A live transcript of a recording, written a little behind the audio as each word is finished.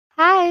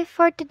Hi,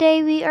 for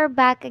today we are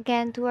back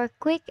again to our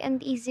quick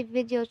and easy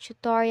video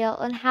tutorial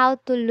on how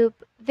to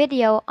loop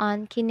video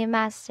on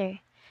Kinemaster.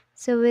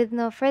 So with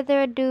no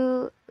further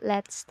ado,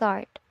 let's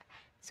start.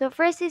 So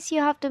first is you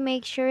have to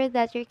make sure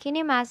that your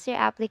Kinemaster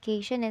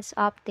application is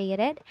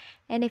updated,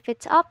 and if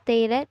it's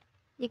updated,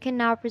 you can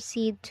now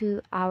proceed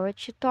to our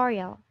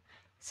tutorial.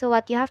 So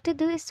what you have to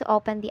do is to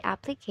open the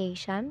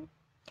application,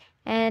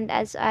 and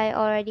as I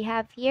already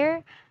have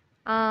here,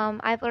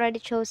 I've already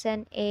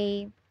chosen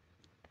a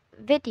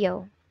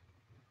video.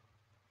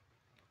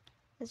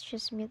 Let's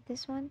just mute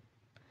this one.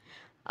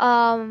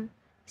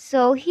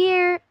 So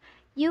here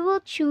you will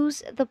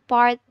choose the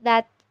part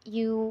that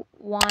you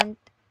want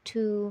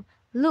to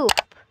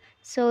loop.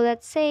 So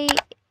let's say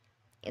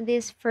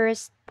this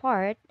first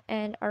part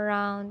and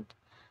around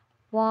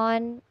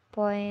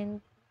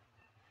 1.116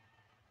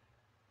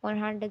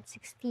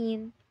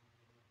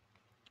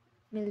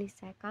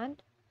 millisecond.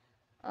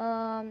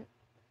 Um,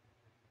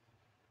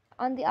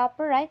 on the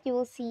upper right, you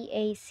will see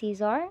a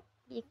scissor.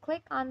 You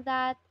click on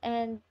that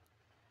and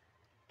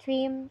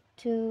trim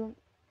to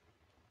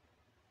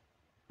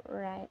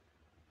right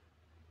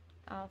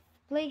of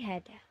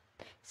playhead.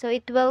 So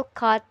it will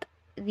cut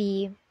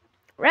the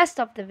rest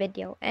of the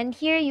video, and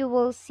here you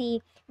will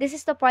see this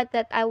is the part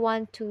that I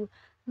want to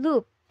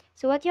loop.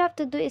 So what you have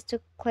to do is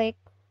to click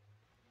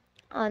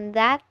on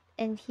that,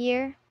 and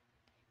here,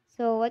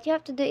 so what you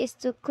have to do is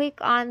to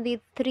click on the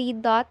three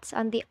dots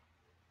on the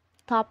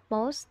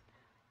topmost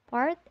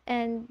part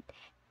and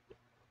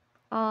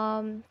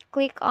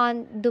click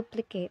on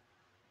duplicate,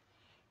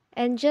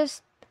 and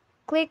just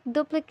click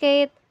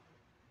duplicate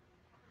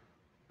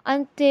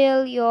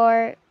until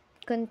you're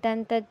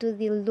contented to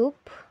the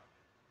loop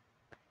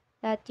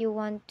that you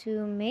want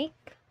to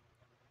make.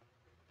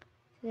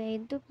 Say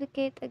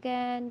duplicate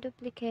again,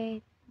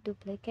 duplicate,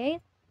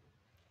 duplicate,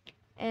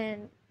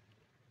 and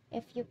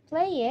if you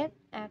play it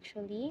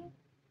actually,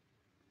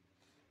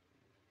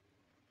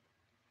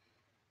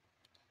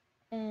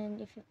 and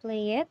if you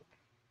play it,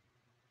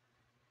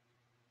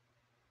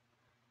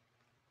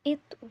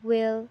 it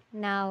will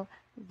now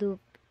loop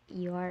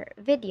your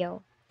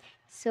video.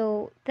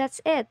 So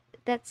that's it.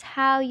 That's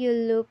how you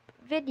loop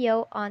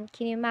video on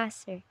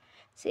Kinemaster.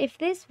 So if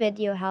this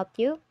video helped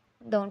you,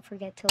 don't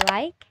forget to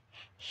like,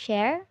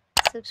 share,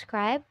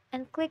 subscribe,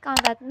 and click on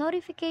that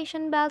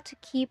notification bell to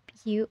keep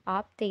you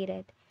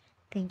updated.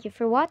 Thank you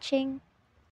for watching.